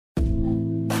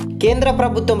కేంద్ర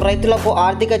ప్రభుత్వం రైతులకు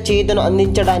ఆర్థిక చేయూతను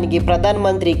అందించడానికి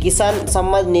ప్రధానమంత్రి కిసాన్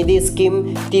సమ్మాన్ నిధి స్కీమ్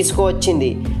తీసుకువచ్చింది.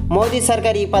 మోదీ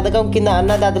సర్కార్ ఈ పథకం కింద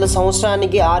అన్నదాతలు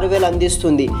సంవత్సరానికి 6,000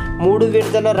 అందిస్తుంది. 3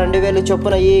 విడతల్లో 2,000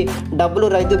 చొప్పున ఈ డబ్బులు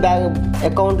రైతు బ్యాంక్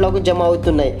అకౌంట్లకు జమ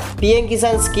అవుతున్నాయి. పీఎం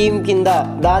కిసాన్ స్కీమ్ కింద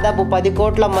దాదాపు 10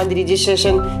 కోట్ల మంది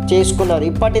రిజిస్ట్రేషన్ చేసుకున్నారు.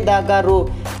 ఇప్పటిదాకా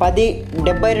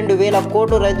రూ.72,000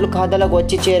 కోట్లు రైతుల ఖాతాలకు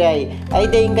వచ్చి చేరాయి.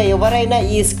 అయితే ఇంకా ఎవరైనా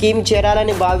ఈ స్కీమ్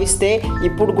చేరాలని భావిస్తే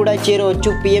ఇప్పుడు కూడా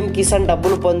చేరవచ్చు. పీఎం కిసాన్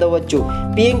డబ్బులు పొందవచ్చు.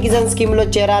 పీఎం కిసాన్ స్కీమ్లో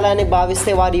చేరాలని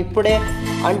భావిస్తే వారు ఇప్పుడే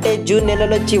అంటే జూన్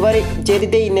నెలలో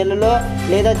చేరితే ఈ నెలలో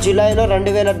లేదా జూలైలో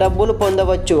 2,000 డబ్బులు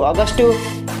పొందవచ్చు. ఆగస్టు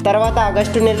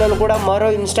నెలలో కూడా మరో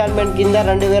ఇన్స్టాల్మెంట్ కింద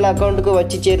 2,000 అకౌంట్కు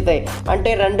వచ్చి చేరుతాయి.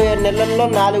 అంటే 2 నెలల్లో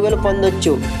 4,000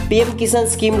 పొందొచ్చు. పీఎం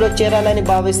కిసాన్ స్కీమ్లో చేరాలని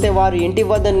భావిస్తే వారు ఇంటి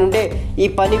వద్ద నుండే ఈ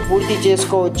పని పూర్తి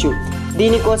చేసుకోవచ్చు.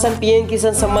 దీనికోసం పీఎం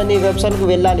కిసాన్ సంబంధించిన వెబ్సైట్కు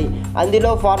వెళ్ళాలి.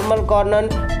 అందులో ఫార్మల్ కార్నర్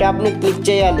ట్యాబ్ని క్లిక్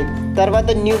చేయాలి. తర్వాత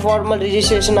న్యూ ఫార్మల్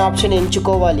రిజిస్ట్రేషన్ ఆప్షన్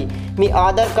ఎంచుకోవాలి. మీ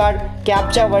ఆధార్ కార్డ్,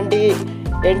 క్యాప్చా వంటివి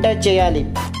ఎంటర్ చేయాలి.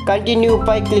 కంటిన్యూ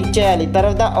పై క్లిక్ చేయాలి.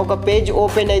 తర్వాత ఒక పేజ్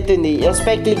ఓపెన్ అవుతుంది. ఎస్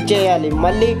పై క్లిక్ చేయాలి.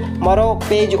 మళ్ళీ మరో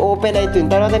పేజ్ ఓపెన్ అవుతుంది.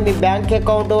 తర్వాత మీ బ్యాంక్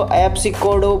అకౌంట్, ఐఎఫ్ఎస్సి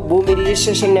కోడ్, భూమి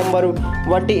రిజిస్ట్రేషన్ నెంబరు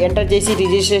వంటి ఎంటర్ చేసి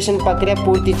రిజిస్ట్రేషన్ ప్రక్రియ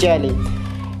పూర్తి చేయాలి.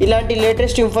 ఇలాంటి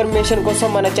లేటెస్ట్ ఇన్ఫర్మేషన్ కోసం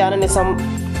మన ఛానల్ని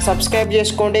సబ్స్క్రైబ్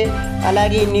చేసుకోండి.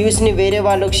 అలాగే ఈ న్యూస్ని వేరే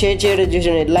వాళ్ళకి షేర్ చేయడం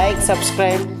చూడండి. Like,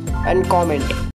 subscribe and comment.